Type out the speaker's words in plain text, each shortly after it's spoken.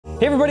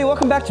Hey everybody,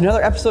 welcome back to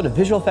another episode of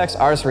Visual Effects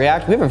Artists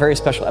React. We have a very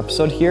special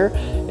episode here.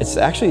 It's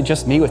actually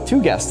just me with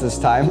two guests this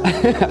time.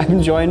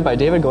 I'm joined by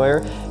David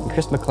Goyer and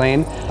Chris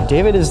MacLean.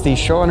 David is the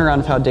showrunner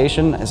on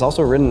Foundation, has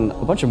also written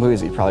a bunch of movies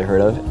that you've probably heard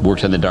of.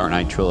 Worked on the Dark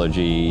Knight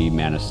trilogy,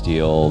 Man of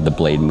Steel, the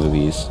Blade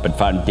movies. But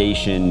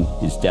Foundation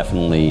is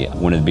definitely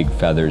one of the big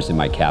feathers in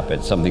my cap.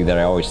 It's something that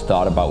I always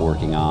thought about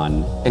working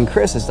on. And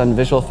Chris has done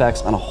visual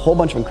effects on a whole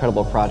bunch of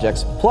incredible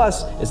projects,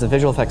 plus is the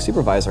Visual Effects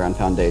Supervisor on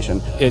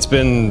Foundation. It's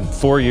been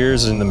 4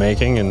 years in the making,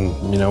 and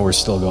we're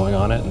still going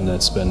on it, and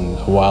it's been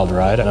a wild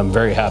ride, and I'm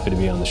very happy to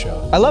be on the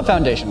show. I love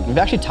Foundation. We've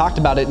actually talked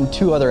about it in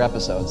 2 other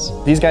episodes.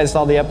 These guys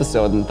saw the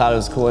episode and thought it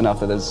was cool enough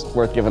that it's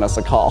worth giving us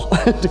a call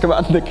to come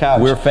out to the couch.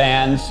 We're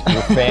fans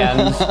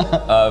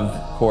of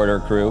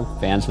Corridor Crew,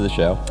 fans of the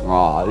show.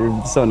 Aw,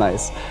 you're so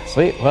nice.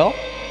 Sweet, well,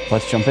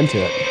 let's jump into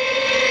it.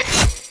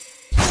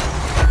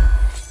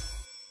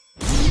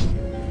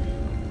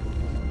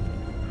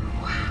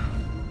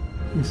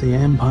 If the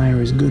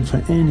Empire is good for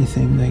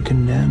anything, they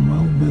can damn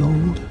well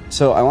build.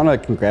 So I want to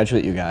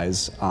congratulate you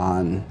guys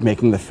on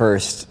making the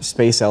first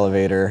space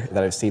elevator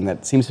that I've seen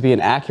that seems to be an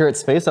accurate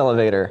space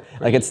elevator.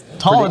 Like it's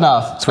tall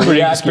enough. It's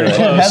pretty accurate. It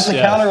has the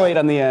counterweight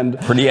on the end.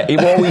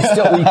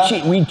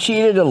 Well, we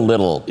cheated a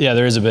little. Yeah,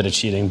 there is a bit of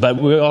cheating, but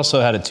we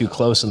also had it too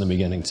close in the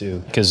beginning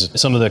too, because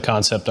some of the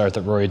concept art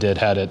that Rory did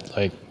had it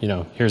like,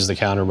 here's the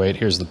counterweight,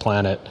 here's the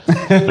planet.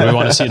 And we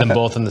want to see them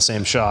both in the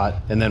same shot,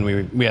 and then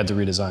we had to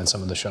redesign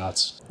some of the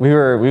shots.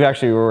 We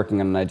actually were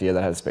working on an idea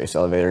that had a space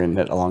elevator in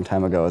it a long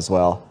time ago as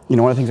well. One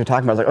of the things we're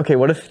talking about is like, okay,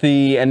 what if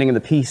the ending of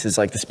the piece is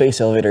like the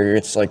space elevator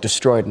gets like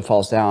destroyed and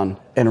falls down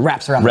and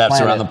wraps around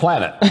the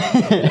planet.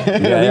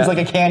 It leaves like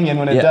a canyon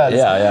when it does.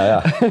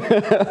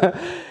 Yeah.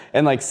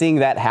 And like seeing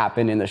that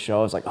happen in the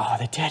show, is like, oh,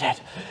 they did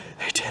it.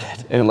 They did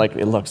it. And like,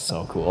 it looks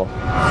so cool.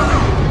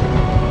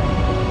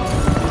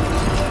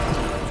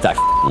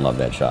 I love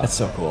that shot. That's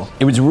so cool.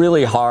 It was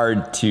really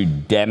hard to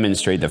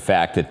demonstrate the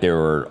fact that there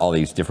were all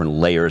these different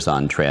layers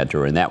on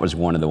Trantor, and that was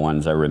one of the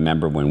ones I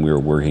remember when we were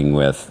working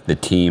with the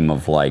team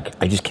of like,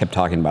 I just kept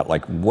talking about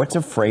like, what's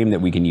a frame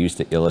that we can use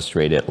to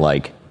illustrate it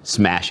like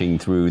smashing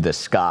through the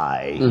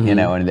sky,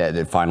 and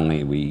that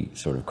finally we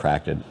sort of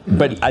cracked it.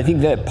 But I think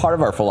that part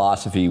of our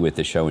philosophy with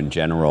the show in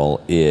general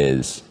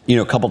is,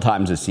 a couple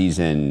times a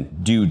season,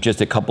 do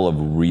just a couple of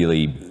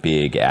really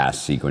big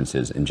ass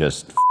sequences and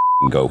just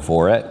go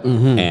for it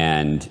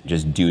and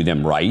just do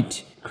them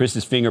right.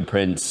 Chris's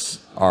fingerprints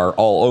are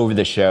all over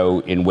the show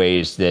in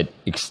ways that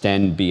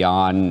extend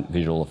beyond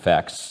visual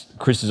effects.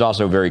 Chris is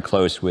also very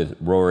close with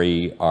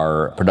Rory,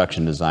 our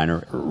production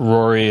designer.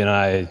 Rory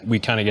and we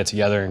kind of get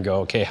together and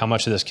go, okay, how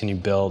much of this can you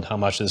build? How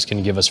much of this can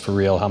you give us for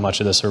real? How much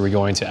of this are we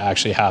going to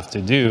actually have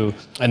to do?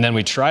 And then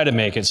we try to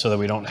make it so that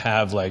we don't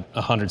have like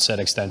 100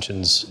 set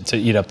extensions to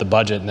eat up the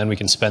budget, and then we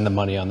can spend the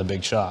money on the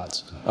big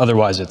shots.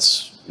 Otherwise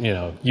it's,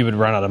 you would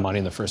run out of money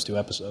in the first 2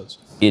 episodes.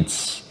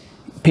 It's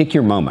pick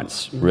your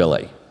moments,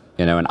 really.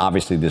 And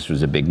obviously this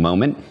was a big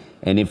moment.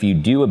 And if you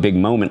do a big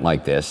moment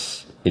like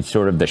this, it's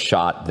sort of the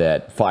shot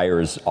that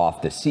fires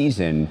off the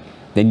season,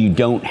 then you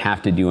don't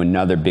have to do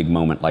another big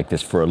moment like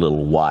this for a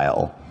little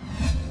while.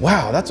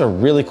 Wow, that's a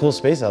really cool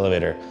space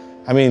elevator.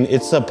 I mean,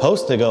 it's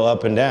supposed to go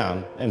up and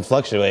down and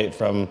fluctuate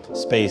from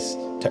space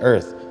to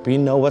Earth. But you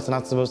know what's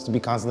not supposed to be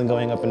constantly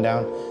going up and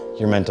down?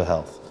 Your mental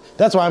health.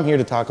 That's why I'm here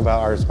to talk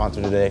about our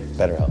sponsor today,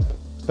 BetterHelp.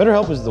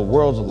 BetterHelp is the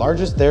world's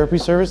largest therapy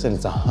service, and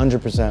it's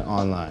 100%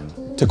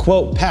 online. To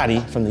quote Patty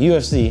from the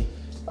UFC,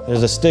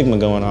 there's a stigma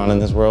going on in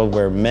this world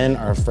where men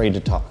are afraid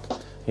to talk.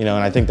 And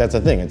I think that's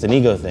a thing. It's an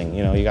ego thing.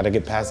 You got to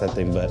get past that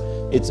thing, but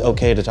it's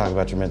okay to talk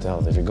about your mental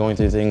health. If you're going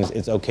through things,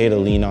 it's okay to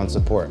lean on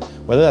support.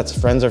 Whether that's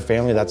friends or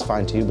family, that's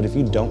fine too, but if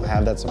you don't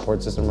have that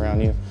support system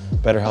around you,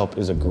 BetterHelp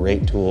is a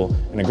great tool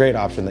and a great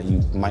option that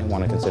you might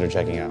want to consider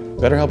checking out.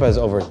 BetterHelp has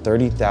over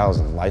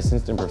 30,000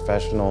 licensed and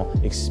professional,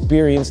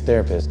 experienced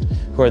therapists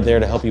who are there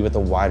to help you with a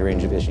wide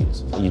range of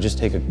issues. You just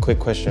take a quick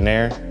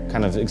questionnaire,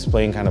 kind of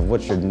explain kind of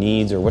what your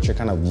needs or what you're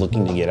kind of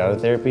looking to get out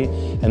of therapy,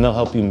 and they'll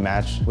help you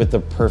match with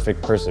the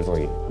perfect person for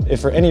you.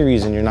 If for any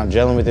reason you're not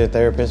gelling with your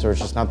therapist or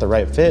it's just not the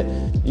right fit,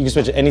 you can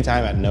switch at any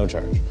time at no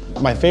charge.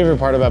 My favorite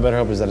part about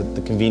BetterHelp is that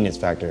the convenience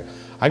factor.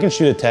 I can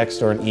shoot a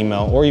text or an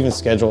email or even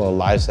schedule a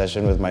live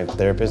session with my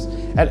therapist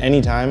at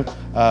any time,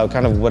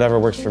 kind of whatever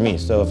works for me.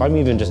 So if I'm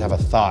even just have a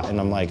thought and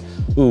I'm like,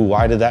 ooh,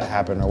 why did that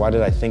happen? Or why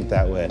did I think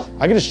that way?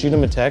 I can just shoot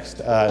him a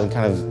text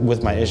kind of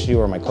with my issue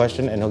or my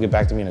question, and he'll get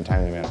back to me in a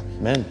timely manner.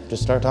 Men,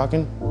 just start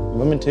talking.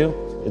 Women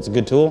too. It's a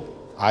good tool.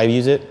 I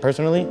use it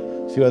personally.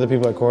 A few other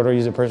people at Corridor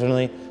use it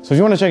personally. So if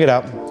you want to check it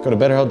out, go to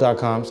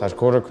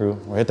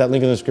betterhelp.com/corridorcrew or hit that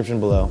link in the description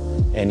below,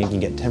 and you can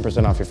get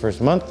 10% off your first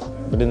month.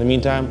 But in the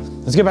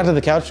meantime, let's get back to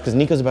the couch because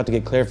Niko's about to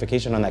get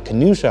clarification on that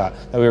canoe shot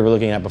that we were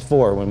looking at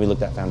before when we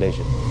looked at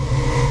Foundation.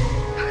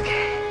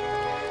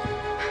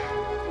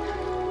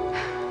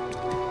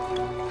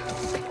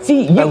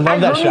 See, I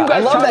love that shot. I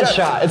love that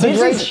shot. It's a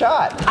great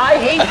shot. I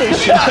hate this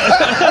shot.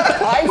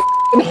 I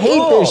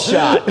hate this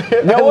shot.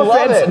 it.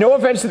 No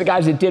offense to the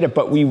guys that did it,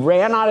 but we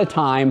ran out of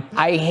time.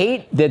 I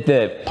hate that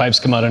the Pipes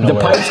come out of nowhere.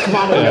 The pipes come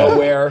out of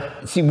nowhere.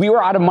 See, we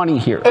were out of money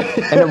here,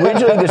 and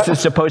originally this was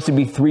supposed to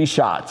be 3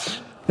 shots.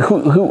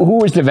 Who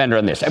was the vendor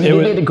on this? I mean,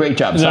 they did a great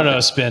job. No,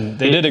 Spin.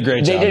 They did a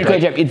great job. They did a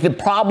great job. The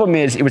problem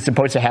is, it was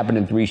supposed to happen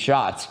in 3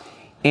 shots.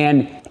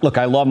 And look,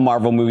 I love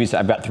Marvel movies.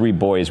 I've got 3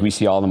 boys. We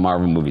see all the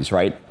Marvel movies,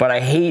 right? But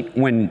I hate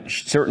when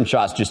certain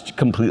shots just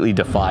completely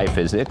defy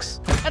physics.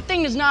 That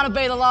thing does not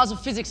obey the laws of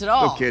physics at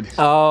all. Look, kid.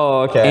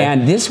 Oh, okay.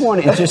 And this one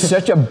is just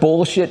such a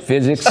bullshit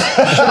physics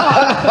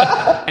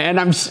shot. And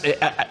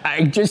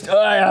I just,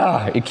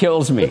 it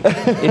kills me.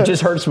 It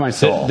just hurts my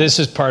soul. This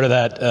is part of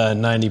that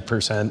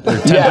 90% or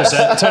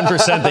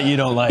 10% that you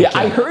don't like. Yeah,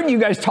 I heard you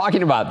guys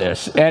talking about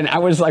this, and I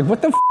was like,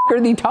 what the f are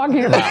they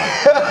talking about?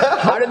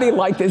 How do they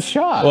like this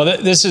shot? Well,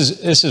 this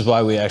is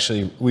why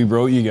we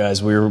wrote you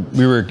guys. We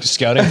were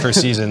scouting for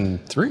season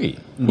 3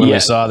 when we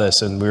saw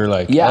this, and we were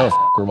like,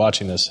 we're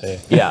watching this.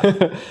 Hey.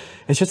 Yeah.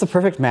 It's just a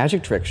perfect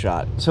magic trick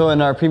shot. So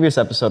in our previous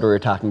episode, we were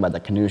talking about the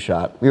canoe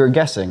shot. We were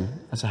guessing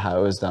as to how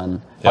it was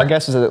done. Our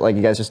guess was that like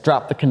you guys just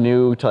dropped the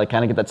canoe to like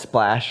kind of get that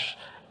splash,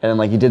 and then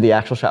like you did the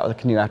actual shot with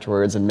the canoe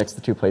afterwards and mixed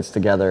the 2 plates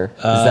together.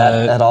 Is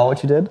that at all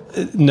what you did?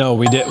 No,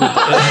 we did.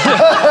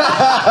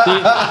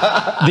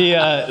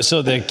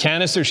 So the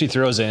canister she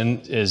throws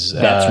in is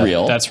that's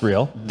real. That's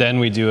real. Then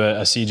we do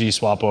a CG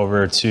swap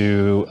over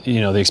to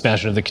the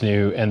expansion of the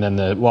canoe, and then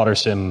the water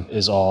sim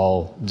is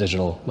all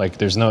digital. Like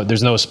there's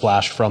no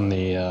splash from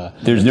the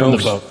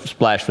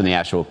splash from the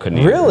actual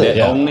canoe. Really?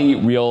 The only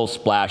real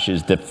splash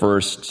is the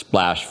first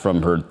splash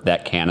from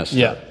that canister.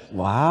 Yeah.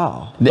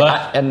 Wow.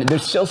 And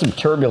there's still some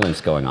turbulence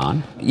going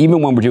on.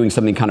 Even when we're doing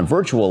something kind of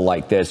virtual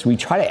like this, we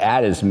try to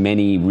add as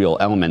many real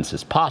elements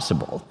as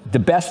possible. The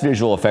best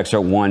visual effects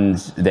are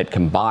ones that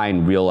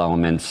combine real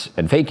elements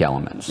and fake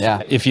elements.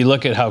 Yeah. If you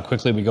look at how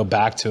quickly we go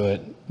back to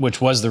it,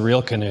 which was the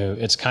real canoe,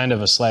 it's kind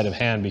of a sleight of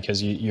hand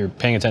because you're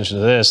paying attention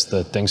to this,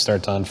 the things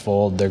start to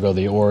unfold, there go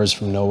the oars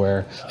from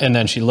nowhere, and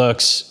then she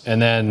looks, and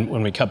then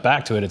when we cut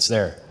back to it, it's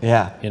there.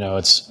 Yeah.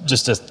 It's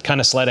just a kind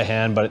of sleight of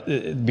hand, but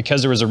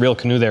because there was a real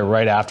canoe there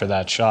right after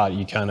that shot,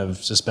 you kind of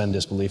suspend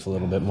disbelief a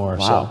little bit more.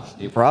 Wow.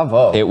 So.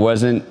 Bravo. It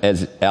wasn't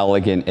as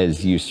elegant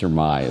as you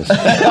surmise.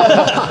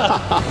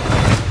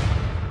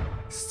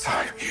 It's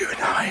time you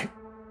and I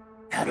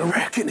had a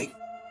reckoning.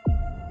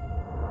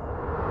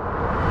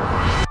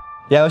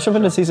 Yeah, let's jump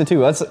into season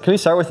 2. Can we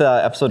start with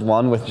episode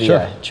 1 with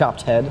the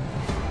chopped head?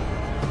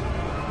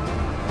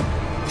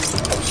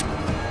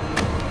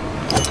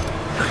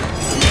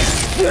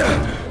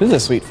 This is a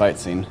sweet fight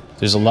scene.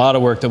 There's a lot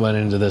of work that went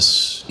into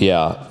this.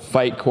 Yeah,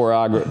 fight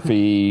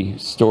choreography,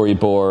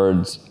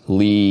 storyboards.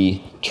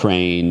 Lee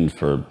trained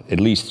for at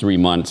least 3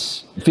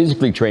 months,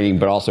 physically training,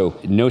 but also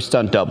no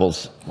stunt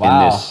doubles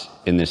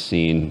in this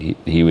scene.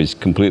 He was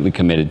completely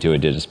committed to it,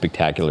 did a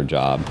spectacular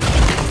job.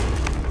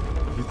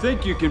 You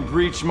think you can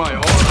breach my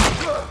order?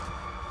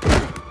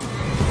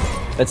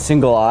 That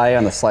single eye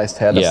on the sliced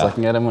head that's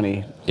looking at him when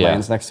he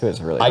lands next to it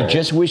is really great. I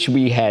just wish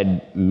we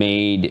had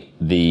made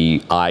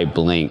the eye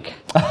blink.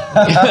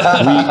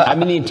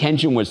 The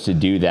intention was to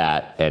do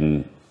that,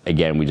 and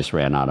again, we just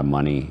ran out of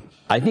money.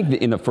 I think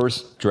that in the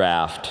first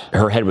draft,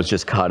 her head was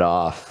just cut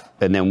off,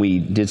 and then we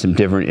did some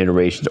different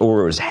iterations,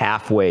 or it was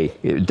halfway.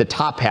 The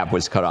top half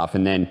was cut off,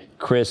 and then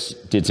Chris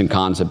did some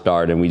concept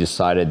art, and we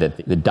decided that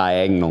the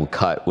diagonal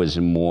cut was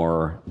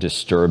more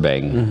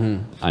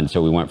disturbing, and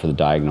so we went for the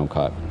diagonal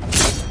cut.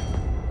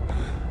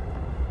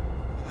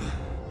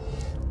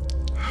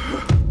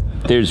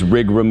 There's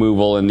rig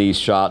removal in these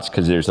shots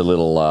because there's a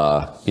little,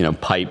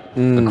 pipe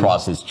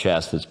across his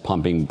chest that's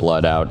pumping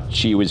blood out.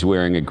 She was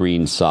wearing a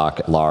green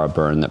sock, Laura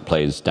Byrne, that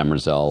plays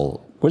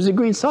Demerzel. Was it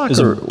green sock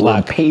or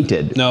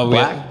painted? No,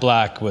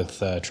 black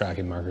with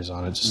tracking markers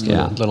on it. Just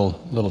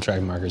little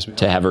tracking markers.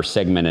 To have her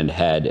segmented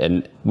head.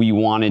 And we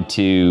wanted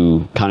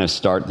to kind of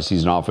start the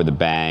season off with a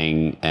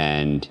bang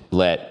and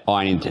let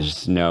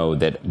audiences know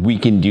that we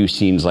can do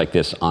scenes like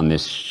this on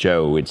this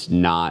show. It's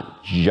not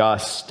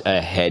just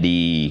a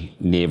heady,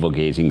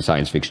 navel-gazing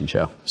science fiction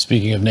show.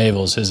 Speaking of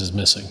navels, his is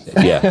missing.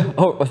 Yeah.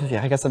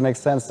 I guess that makes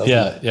sense, doesn't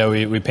it? Yeah,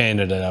 we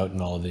painted it out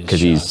in all of these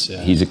shots.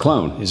 Because he's a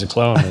clone. He's a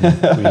clone.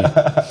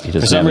 And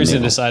for some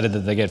reason decided that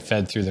they get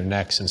fed through their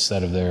necks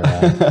instead of their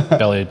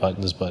belly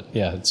buttons. But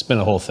yeah, it's been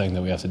a whole thing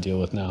that we have to deal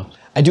with now.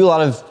 I do a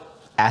lot of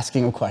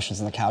asking of questions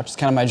on the couch. It's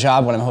kind of my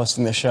job when I'm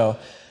hosting this show.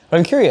 But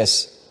I'm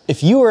curious,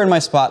 if you were in my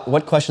spot,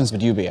 what questions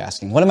would you be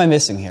asking? What am I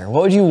missing here?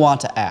 What would you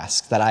want to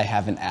ask that I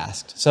haven't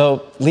asked?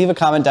 So leave a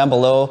comment down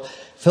below.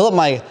 Fill up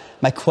my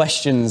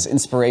questions,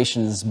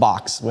 inspirations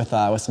box with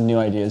some new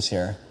ideas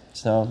here.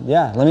 So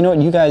yeah, let me know what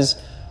you guys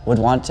would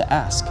want to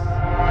ask.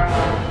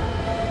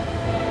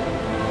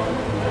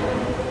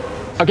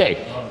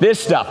 Okay, this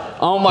stuff.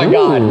 Oh my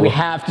God, we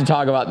have to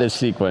talk about this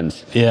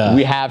sequence. Yeah.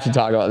 We have to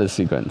talk about this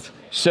sequence.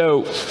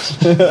 So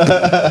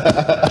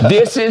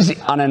this is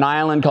on an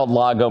island called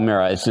La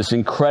Gomera. It's this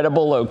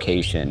incredible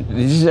location.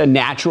 This is a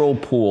natural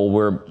pool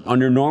where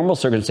under normal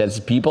circumstances,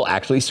 people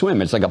actually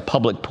swim. It's like a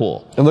public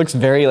pool. It looks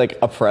very like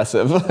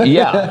oppressive.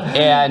 Yeah,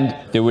 and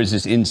there was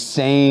this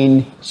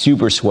insane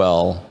super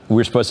swell. We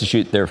were supposed to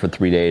shoot there for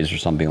 3 days or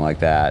something like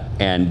that.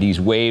 And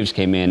these waves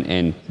came in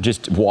and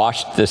just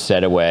washed the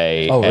set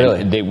away. Oh,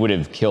 really? And they would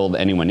have killed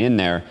anyone in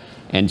there.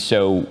 And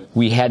so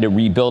we had to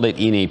rebuild it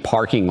in a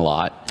parking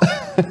lot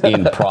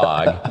in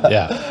Prague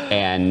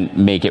and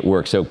make it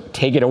work. So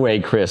take it away,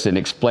 Chris, and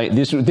explain.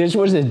 This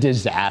was a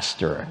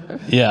disaster.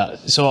 Yeah,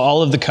 so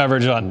all of the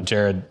coverage on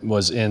Jared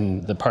was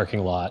in the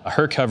parking lot.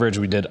 Her coverage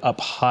we did up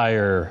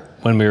higher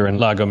when we were in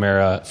La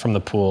Gomera from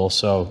the pool.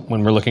 So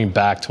when we're looking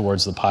back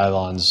towards the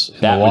pylons in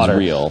the water. That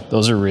was real.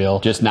 Those are real.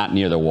 Just not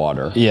near the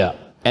water. Yeah.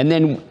 And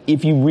then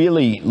if you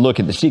really look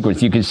at the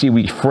sequence, you can see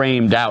we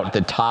framed out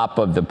the top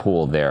of the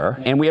pool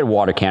there. And we had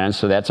water cannons,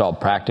 so that's all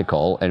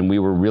practical. And we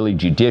were really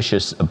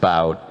judicious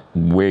about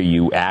where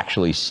you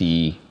actually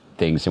see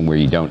things and where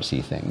you don't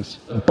see things.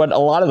 But a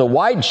lot of the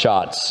wide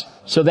shots,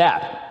 so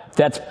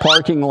that's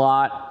parking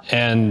lot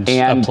and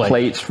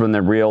plates from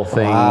the real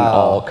thing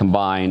all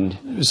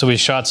combined. So we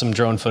shot some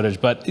drone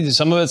footage, but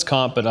some of it's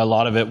comp, but a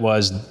lot of it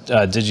was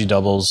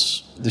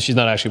digi-doubles. She's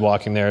not actually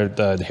walking there.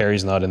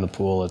 Harry's not in the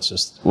pool. It's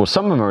just... Well,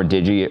 some of them are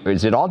digi.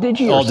 Is it all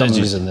digi? All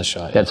digi's in this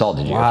shot. That's all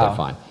digi. Wow. Okay,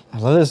 fine. I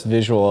love this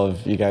visual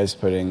of you guys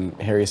putting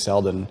Harry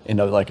Seldon in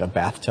like a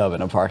bathtub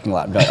in a parking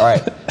lot. And be like, all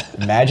right,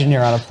 imagine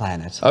you're on a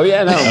planet. Oh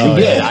yeah, no,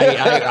 we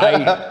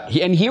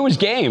did. And he was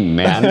game,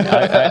 man.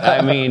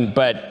 I mean,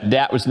 but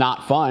that was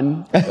not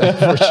fun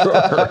for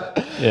sure.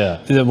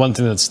 Yeah. The one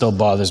thing that still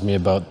bothers me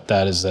about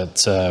that is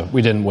that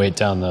we didn't weight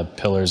down the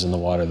pillars in the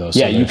water, though. So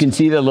yeah, you can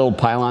see the little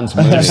pylons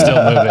moving. They're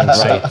still moving,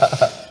 right?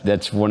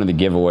 That's one of the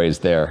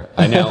giveaways there.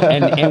 I know.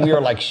 And we were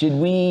like, should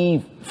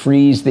we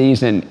freeze these?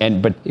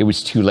 But it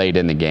was too late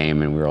in the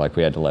game, and we were like,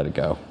 we had to let it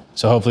go.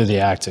 So hopefully the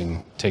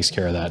acting takes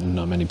care of that, and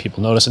not many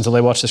people notice until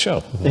they watch the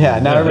show. Yeah,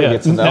 now everybody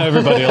gets to know. Now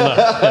everybody will know.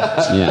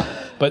 Yeah.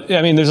 But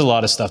I mean, there's a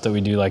lot of stuff that we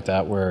do like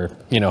that where,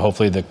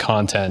 hopefully the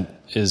content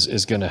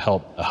is going to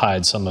help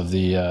hide some of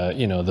the,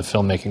 the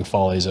filmmaking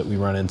follies that we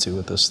run into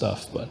with this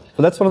stuff. But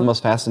that's one of the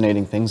most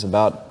fascinating things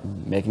about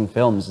making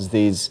films is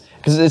these,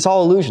 because it's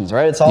all illusions,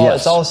 right? It's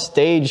all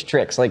stage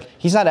tricks. Like,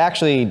 he's not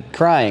actually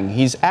crying.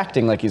 He's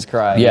acting like he's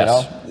crying.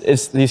 Yes.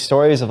 It's these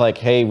stories of like,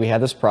 hey, we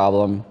have this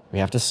problem. We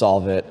have to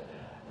solve it.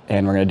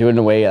 And we're going to do it in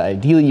a way that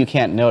ideally you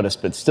can't notice,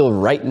 but it's still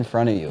right in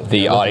front of you.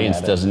 The audience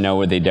doesn't know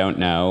what they don't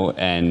know,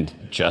 and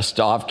just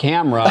off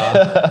camera,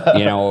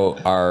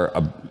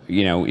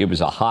 it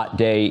was a hot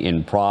day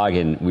in Prague,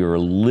 and we were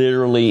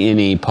literally in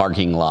a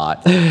parking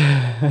lot,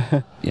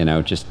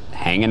 just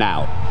hanging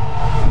out.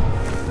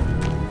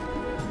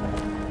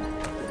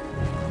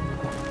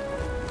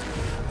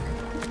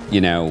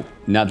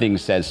 Nothing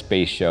says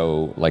space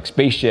show like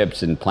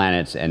spaceships and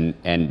planets and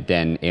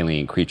then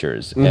alien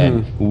creatures. Mm-hmm.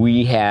 And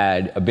we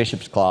had a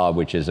bishop's claw,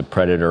 which is a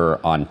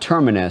predator on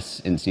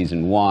Terminus in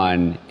season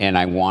 1, and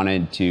I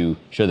wanted to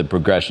show the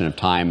progression of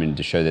time and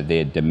to show that they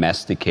had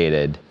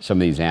domesticated some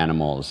of these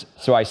animals.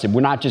 So I said,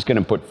 we're not just going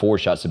to put 4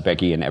 shots of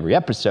Becky in every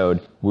episode.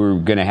 We're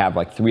going to have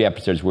like 3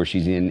 episodes where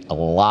she's in a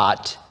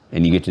lot,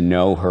 and you get to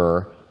know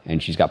her.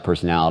 And she's got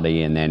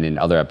personality, and then in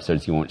other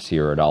episodes you won't see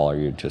her at all, or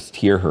you just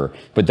hear her.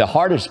 But the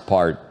hardest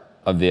part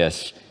of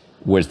this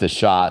was the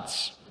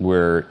shots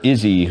where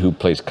Izzy, who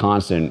plays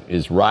Constant,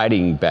 is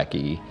riding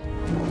Becky.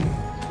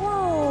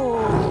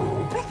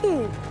 Whoa,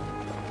 Becky.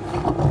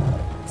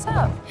 What's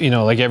up?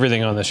 Like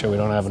everything on the show, we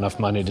don't have enough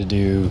money to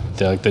do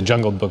the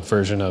Jungle Book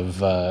version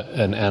of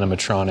an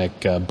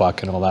animatronic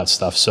buck and all that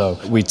stuff. So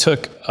we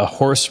took a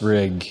horse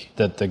rig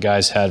that the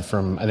guys had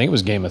from, I think it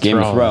was Game of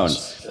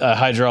Thrones. A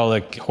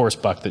hydraulic horse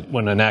buck that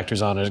when an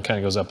actor's on it, it kind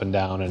of goes up and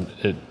down and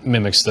it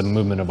mimics the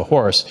movement of a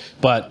horse.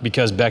 But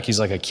because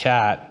Becky's like a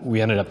cat, we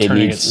ended up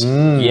turning it.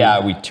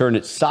 Yeah, we turned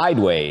it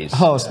sideways.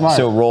 Oh, smart.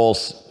 So it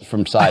rolls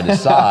from side to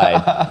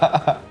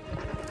side.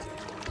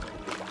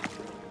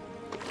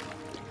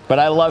 But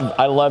I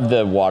love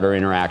the water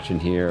interaction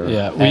here.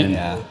 Yeah,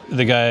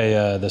 the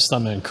guy, the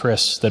stuntman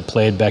Chris that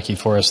played Becky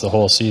for us the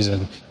whole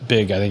season,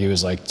 big, I think he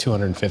was like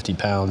 250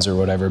 pounds or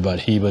whatever, but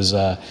he was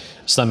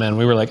stuntman.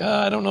 We were like,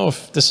 I don't know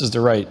if this is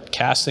the right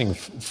casting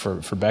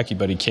for Becky,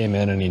 but he came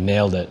in and he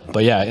nailed it.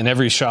 But yeah, in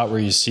every shot where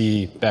you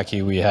see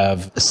Becky, we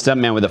have a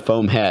stuntman with a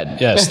foam head.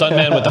 Yeah,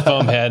 stuntman with the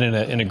foam head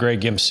in a gray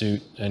gimp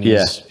suit, and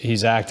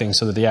he's acting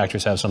so that the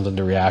actors have something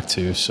to react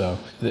to. So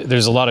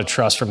there's a lot of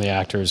trust from the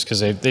actors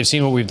because they've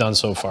seen what we've done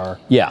so far.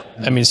 Yeah,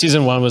 I mean,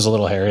 season 1 was a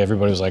little hairy.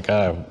 Everybody was like,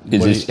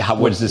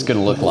 what is this going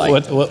to look like?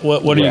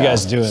 What are you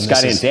guys doing?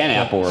 Scotty and Dan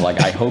Apple were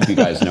like, I hope you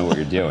guys know what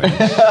you're doing.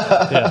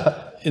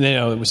 Yeah. And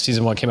it was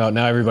season 1 came out.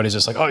 Now everybody's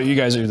just like, oh, you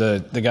guys are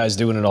the guys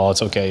doing it all.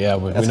 It's okay. Yeah,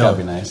 we know. Gotta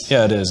be nice.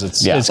 Yeah, it is.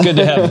 It's good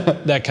to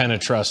have that kind of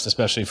trust,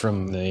 especially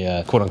from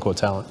the quote unquote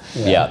talent.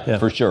 Yeah,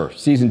 for sure.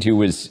 Season 2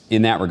 was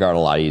in that regard a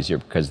lot easier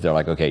because they're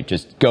like, okay,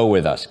 just go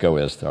with us. They're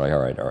like, all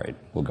right,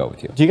 we'll go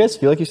with you. Do you guys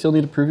feel like you still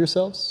need to prove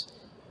yourselves?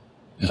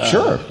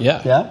 Sure.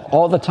 Yeah.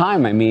 All the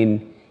time. I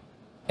mean,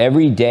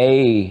 every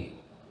day,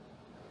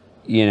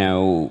 you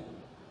know,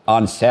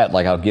 on set,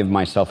 like I'll give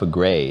myself a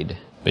grade.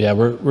 But yeah,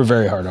 we're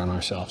very hard on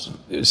ourselves.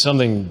 It's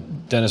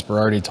something Dennis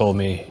Berardi told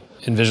me.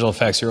 In visual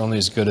effects, you're only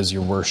as good as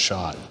your worst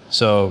shot.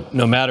 So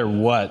no matter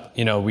what,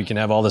 you know, we can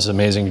have all this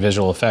amazing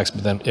visual effects,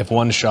 but then if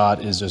one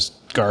shot is just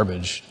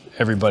garbage,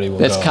 everybody will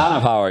That's go. kind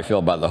of how I feel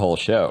about the whole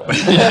show. Not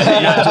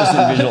just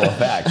in visual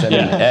effects. I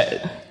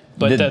mean,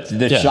 but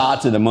the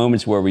shots and the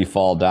moments where we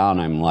fall down,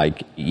 I'm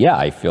like, yeah,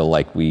 I feel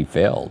like we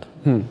failed.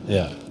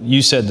 Yeah.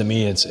 You said to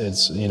me,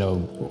 it's you know,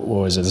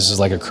 what was it? This is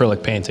like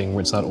acrylic painting,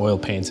 where it's not oil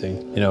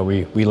painting. You know,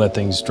 we let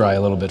things dry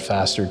a little bit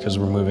faster because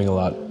we're moving a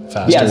lot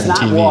faster. Yeah, it's than not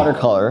TV.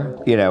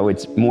 watercolor. You know,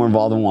 it's more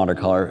involved in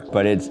watercolor,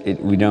 but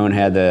we don't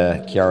have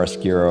the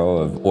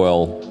chiaroscuro of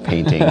oil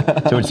painting.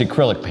 So it's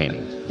acrylic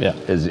painting. Yeah.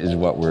 Is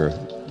what we're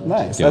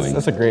Nice. doing.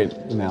 That's a great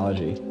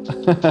analogy.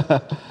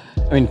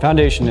 I mean,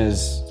 Foundation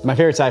is my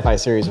favorite sci-fi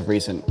series of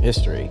recent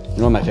history.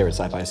 One of my favorite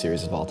sci-fi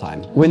series of all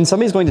time. When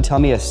somebody's going to tell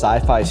me a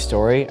sci-fi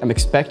story, I'm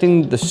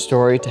expecting the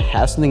story to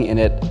have something in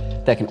it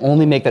that can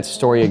only make that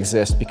story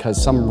exist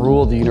because some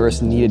rule of the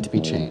universe needed to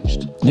be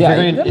changed.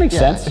 Yeah, that makes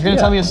sense. If you're going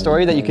to tell me a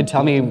story that you could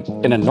tell me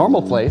in a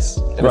normal place,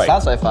 if it's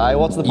not sci-fi,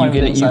 what's the point of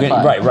being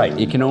sci-fi? Right.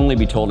 It can only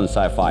be told in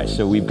sci-fi.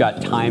 So we've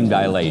got time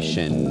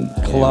dilation,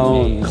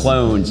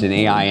 clones and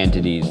AI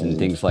entities and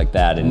things like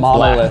that, and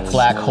monoliths,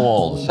 black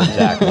holes,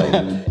 exactly.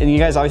 And you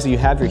guys, obviously, you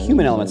have your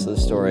human elements of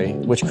the story,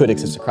 which could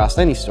exist across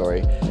any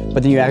story,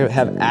 but then you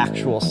have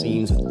actual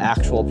scenes with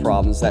actual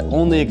problems that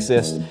only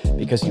exist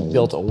because you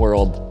built a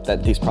world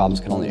that these problems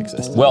can only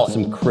exist in. Well,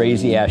 some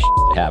crazy ass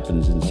shit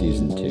happens in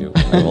season 2.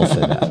 I will say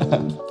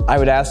that. I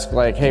would ask,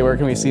 like, hey, where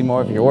can we see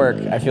more of your work?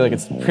 I feel like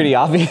it's pretty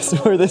obvious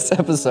for this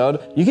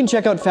episode. You can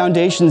check out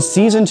Foundation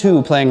Season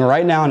 2 playing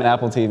right now on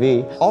Apple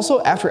TV.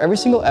 Also, after every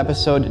single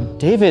episode,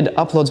 David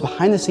uploads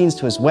behind the scenes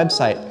to his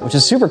website, which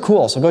is super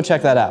cool, so go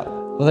check that out.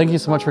 Well, thank you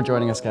so much for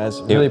joining us, guys.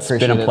 Really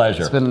appreciate it. It's been a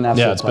pleasure. It's been an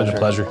absolute It's been a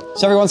pleasure.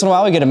 So every once in a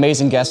while, we get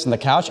amazing guests on the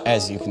couch,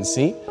 as you can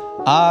see.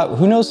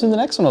 Who knows who the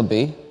next one will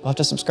be? We'll have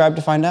to subscribe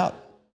to find out.